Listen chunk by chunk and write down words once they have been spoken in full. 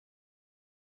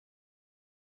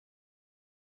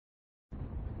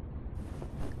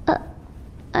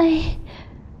I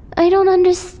don't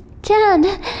understand.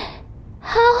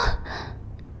 How?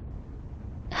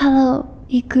 Hello,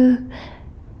 Iku.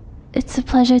 It's a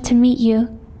pleasure to meet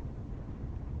you.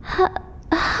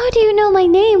 How do you know my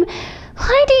name?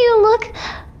 Why do you look...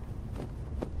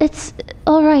 It's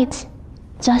alright.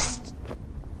 Just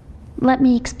let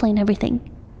me explain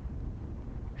everything.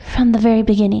 From the very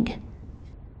beginning.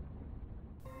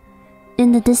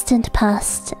 In the distant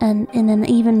past, and in an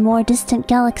even more distant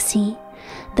galaxy,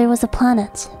 there was a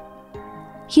planet.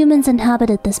 Humans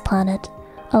inhabited this planet,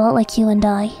 a lot like you and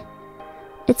I.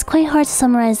 It's quite hard to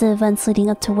summarize the events leading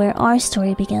up to where our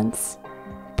story begins,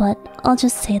 but I'll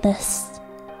just say this.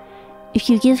 If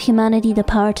you give humanity the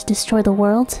power to destroy the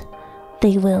world,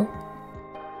 they will.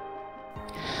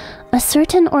 A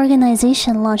certain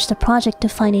organization launched a project to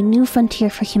find a new frontier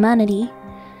for humanity.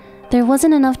 There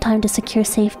wasn't enough time to secure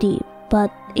safety,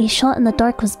 but a shot in the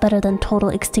dark was better than total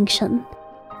extinction.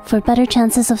 For better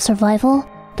chances of survival,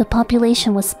 the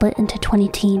population was split into 20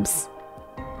 teams.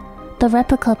 The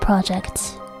Replica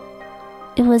Project.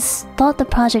 It was thought the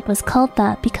project was called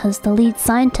that because the lead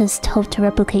scientists hoped to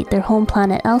replicate their home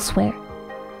planet elsewhere.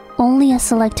 Only a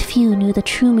select few knew the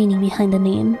true meaning behind the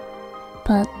name,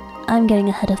 but I'm getting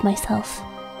ahead of myself.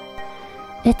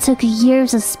 It took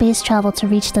years of space travel to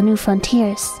reach the new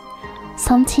frontiers.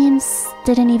 Some teams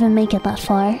didn't even make it that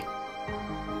far.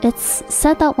 It's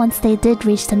said that once they did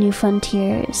reach the new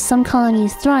frontier, some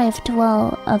colonies thrived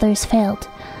while others failed.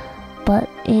 But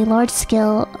a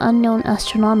large-scale, unknown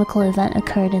astronomical event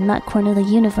occurred in that corner of the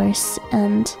universe,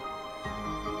 and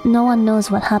no one knows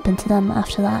what happened to them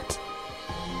after that.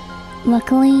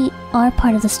 Luckily, our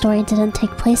part of the story didn't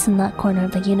take place in that corner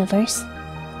of the universe.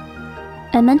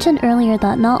 I mentioned earlier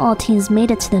that not all teams made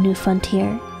it to the new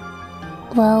frontier.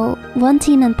 Well, one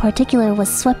team in particular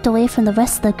was swept away from the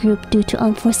rest of the group due to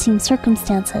unforeseen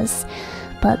circumstances,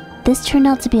 but this turned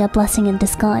out to be a blessing in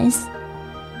disguise.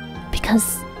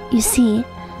 Because, you see,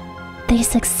 they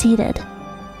succeeded.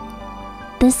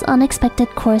 This unexpected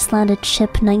course landed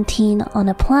Ship 19 on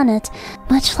a planet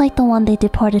much like the one they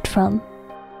departed from.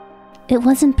 It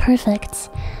wasn't perfect,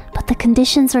 but the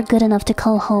conditions were good enough to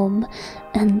call home,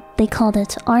 and they called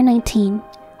it R19.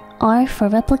 R for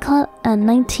replica and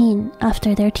 19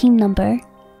 after their team number.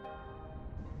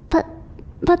 But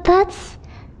that's...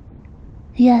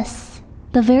 Yes,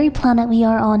 the very planet we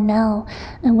are on now,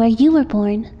 and where you were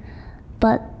born.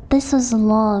 But this was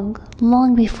long,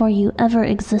 long before you ever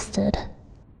existed.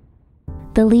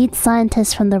 The lead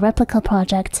scientists from the Replica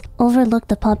Project overlooked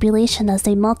the population as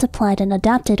they multiplied and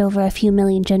adapted over a few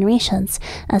million generations,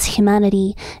 as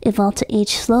humanity evolved to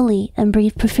age slowly and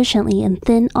breathe proficiently in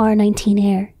thin R19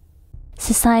 air.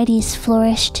 Societies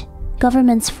flourished,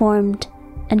 governments formed,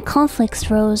 and conflicts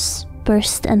rose,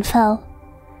 burst, and fell.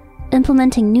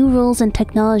 Implementing new rules and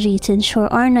technology to ensure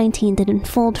R19 didn't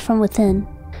fold from within.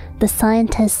 The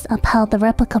scientists upheld the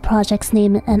Replica Project's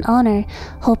name and honor,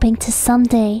 hoping to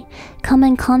someday come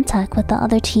in contact with the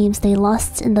other teams they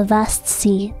lost in the vast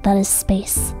sea that is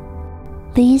space.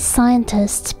 These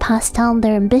scientists passed down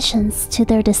their ambitions to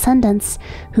their descendants,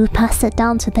 who passed it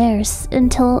down to theirs,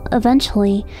 until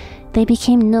eventually they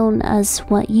became known as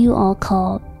what you all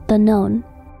call the Known.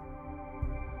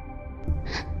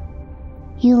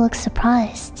 You look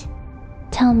surprised.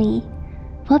 Tell me,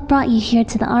 what brought you here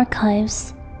to the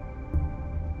archives?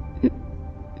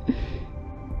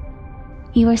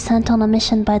 You were sent on a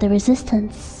mission by the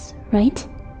Resistance, right?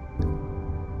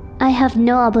 I have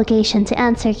no obligation to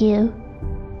answer you.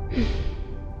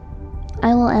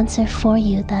 I will answer for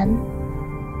you then.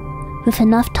 With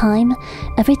enough time,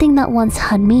 everything that once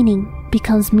had meaning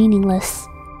becomes meaningless.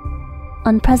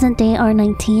 On present-day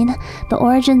R19, the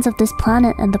origins of this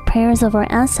planet and the prayers of our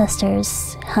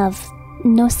ancestors have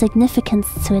no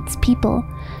significance to its people.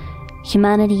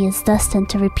 Humanity is destined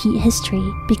to repeat history,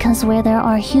 because where there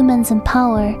are humans in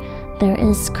power, there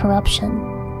is corruption.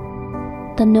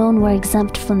 The Known were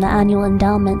exempt from the annual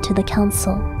endowment to the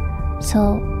Council,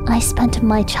 so I spent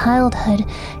my childhood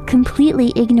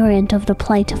completely ignorant of the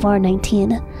plight of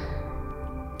R19.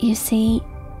 You see,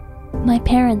 my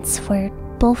parents were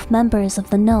both members of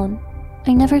the Known.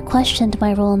 I never questioned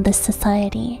my role in this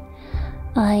society.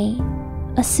 I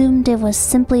assumed it was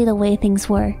simply the way things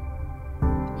were.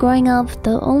 Growing up,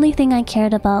 the only thing I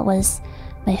cared about was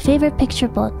my favorite picture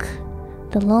book,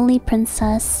 The Lonely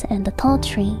Princess and the Tall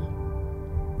Tree.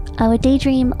 I would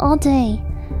daydream all day,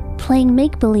 playing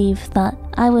make-believe that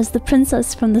I was the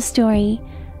princess from the story,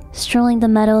 strolling the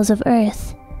meadows of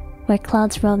Earth, where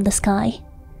clouds roam the sky.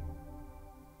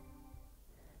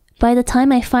 By the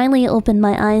time I finally opened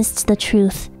my eyes to the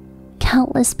truth,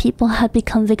 countless people had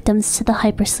become victims to the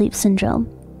hypersleep syndrome.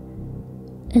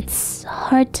 It's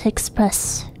hard to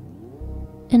express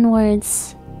in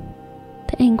words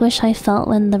the anguish I felt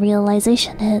when the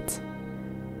realization hit.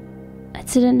 I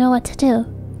didn't know what to do,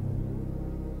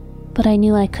 but I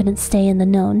knew I couldn't stay in the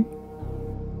known.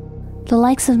 The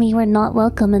likes of me were not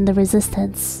welcome in the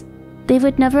Resistance. They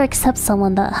would never accept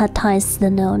someone that had ties to the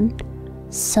known,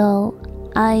 so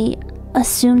I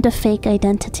assumed a fake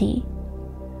identity.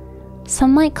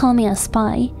 Some might call me a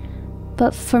spy,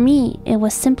 but for me it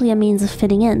was simply a means of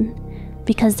fitting in,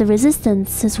 because the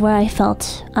Resistance is where I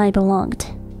felt I belonged.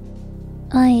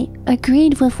 I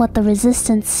agreed with what the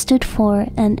Resistance stood for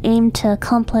and aimed to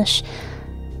accomplish,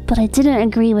 but I didn't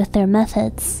agree with their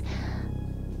methods.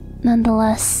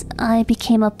 Nonetheless, I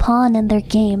became a pawn in their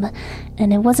game,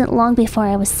 and it wasn't long before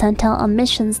I was sent out on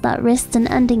missions that risked an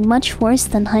ending much worse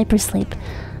than hypersleep.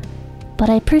 But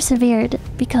I persevered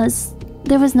because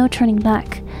there was no turning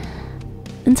back.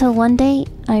 Until one day,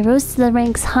 I rose to the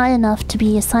ranks high enough to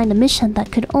be assigned a mission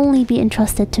that could only be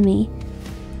entrusted to me.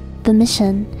 The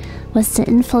mission was to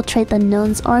infiltrate the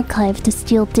Known's archive to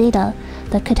steal data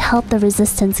that could help the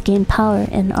Resistance gain power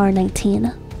in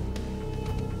R19.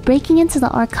 Breaking into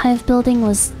the archive building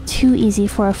was too easy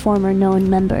for a former Known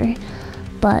member,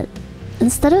 but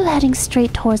instead of heading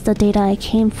straight towards the data I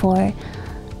came for,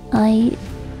 I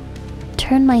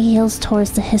turned my heels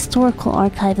towards the historical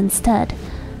archive instead.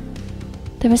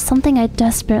 There was something I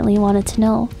desperately wanted to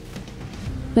know.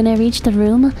 When I reached the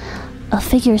room, a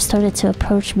figure started to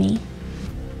approach me.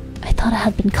 I thought I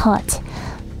had been caught,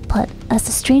 but as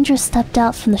the stranger stepped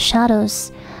out from the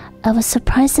shadows, I was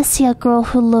surprised to see a girl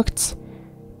who looked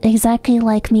exactly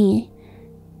like me.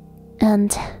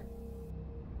 And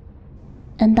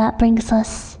that brings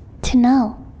us to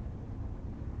now.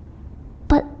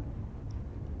 But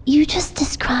you just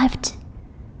described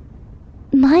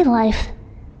my life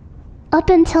up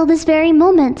until this very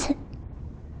moment.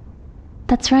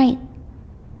 That's right.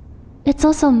 It's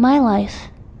also my life,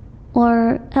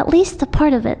 or at least a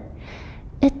part of it.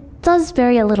 It does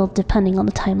vary a little depending on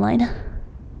the timeline.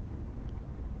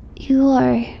 You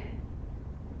are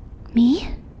me?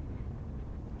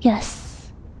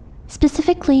 Yes.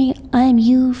 Specifically, I am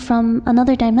you from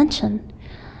another dimension.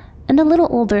 And a little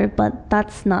older, but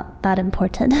that's not that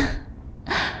important.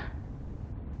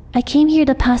 I came here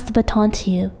to pass the baton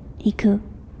to you, Iku.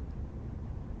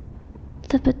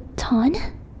 The baton?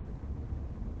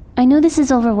 I know this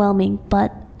is overwhelming,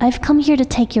 but I've come here to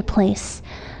take your place.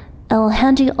 I'll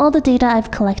hand you all the data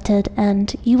I've collected,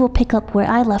 and you will pick up where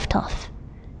I left off.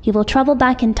 You will travel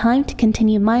back in time to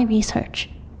continue my research.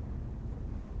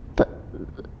 But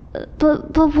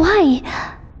why?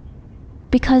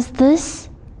 Because this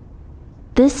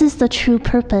is the true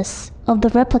purpose of the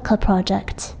replica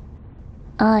project.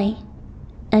 I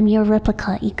am your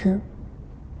replica, Iku.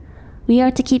 We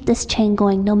are to keep this chain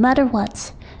going no matter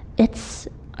what. It's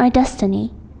our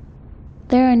destiny.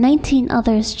 There are 19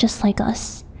 others just like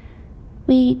us.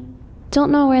 We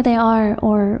don't know where they are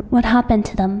or what happened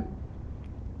to them.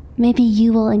 Maybe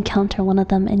you will encounter one of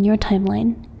them in your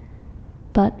timeline.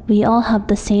 But we all have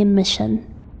the same mission: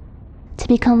 to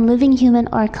become living human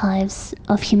archives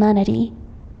of humanity.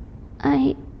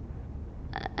 I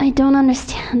don't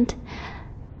understand.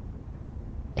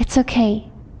 It's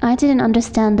okay. I didn't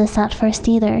understand this at first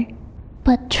either.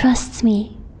 But trust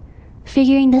me,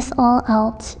 figuring this all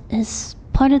out is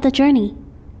part of the journey.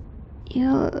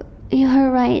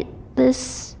 You're right.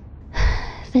 This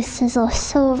is all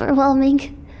so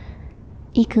overwhelming.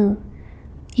 Iku,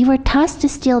 you were tasked to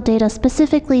steal data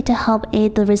specifically to help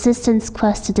aid the Resistance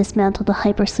quest to dismantle the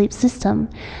hypersleep system,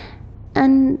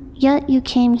 and yet you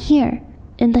came here,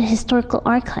 in the historical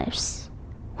archives.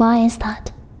 Why is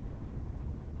that?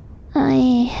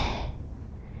 I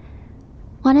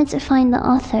wanted to find the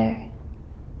author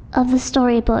of the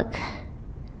storybook,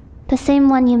 the same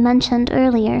one you mentioned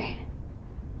earlier.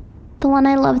 The one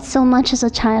I loved so much as a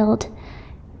child.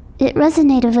 It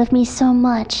resonated with me so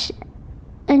much,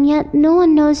 and yet no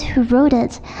one knows who wrote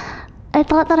it. I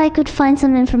thought that I could find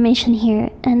some information here,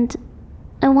 and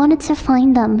I wanted to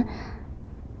find them.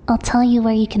 I'll tell you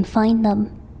where you can find them.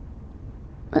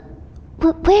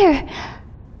 But where?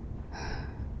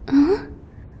 Huh?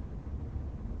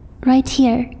 Right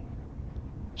here.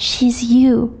 She's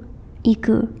you,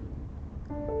 Iku.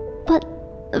 But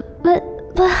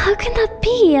how can that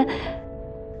be?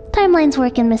 Timelines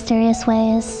work in mysterious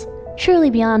ways, truly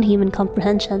beyond human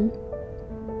comprehension.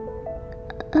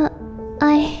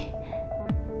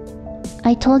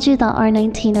 I told you that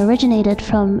R19 originated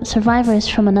from survivors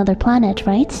from another planet,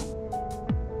 right?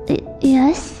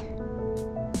 Yes?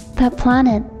 That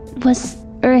planet was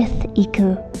Earth,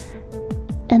 Iku.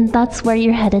 And that's where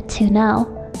you're headed to now.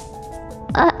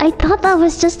 I thought that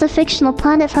was just a fictional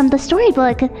planet from the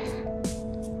storybook.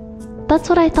 That's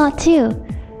what I thought too.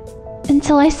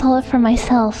 Until I saw it for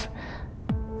myself.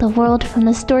 The world from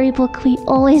the storybook we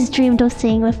always dreamed of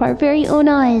seeing with our very own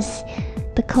eyes.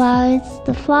 The clouds,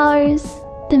 the flowers,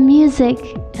 the music,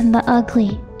 and the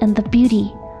ugly, and the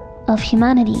beauty of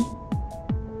humanity.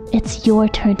 It's your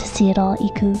turn to see it all,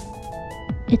 Iku.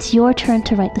 It's your turn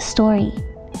to write the story.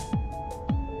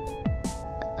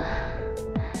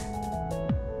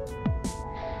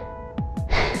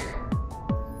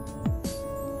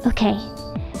 Okay.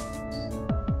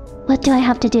 What do I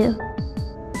have to do?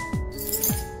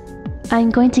 I'm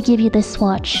going to give you this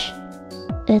watch.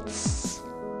 It's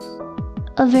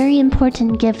a very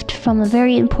important gift from a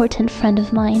very important friend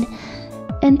of mine.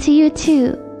 And to you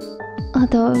too,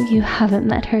 although you haven't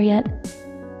met her yet.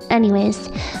 Anyways,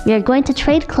 we are going to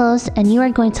trade clothes and you are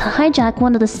going to hijack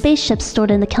one of the spaceships stored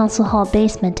in the council hall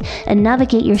basement and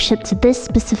navigate your ship to this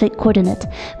specific coordinate.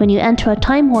 When you enter a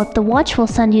time warp, the watch will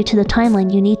send you to the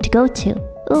timeline you need to go to.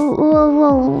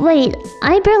 Whoa, wait,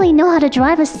 I barely know how to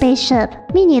drive a spaceship.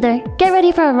 Me neither. Get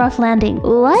ready for a rough landing.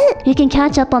 What? You can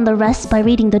catch up on the rest by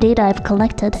reading the data I've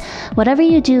collected. Whatever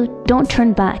you do, don't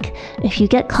turn back. If you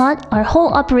get caught, our whole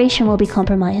operation will be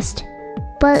compromised.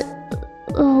 But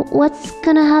what's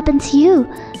gonna happen to you?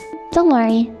 Don't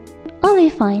worry, I'll be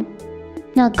fine.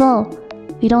 Now go.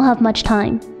 We don't have much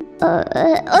time.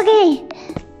 Okay.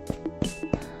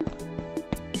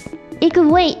 Iku,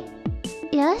 wait.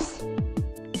 Yes?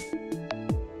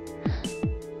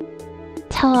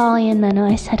 Tell Aoi and Nano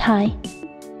I said hi.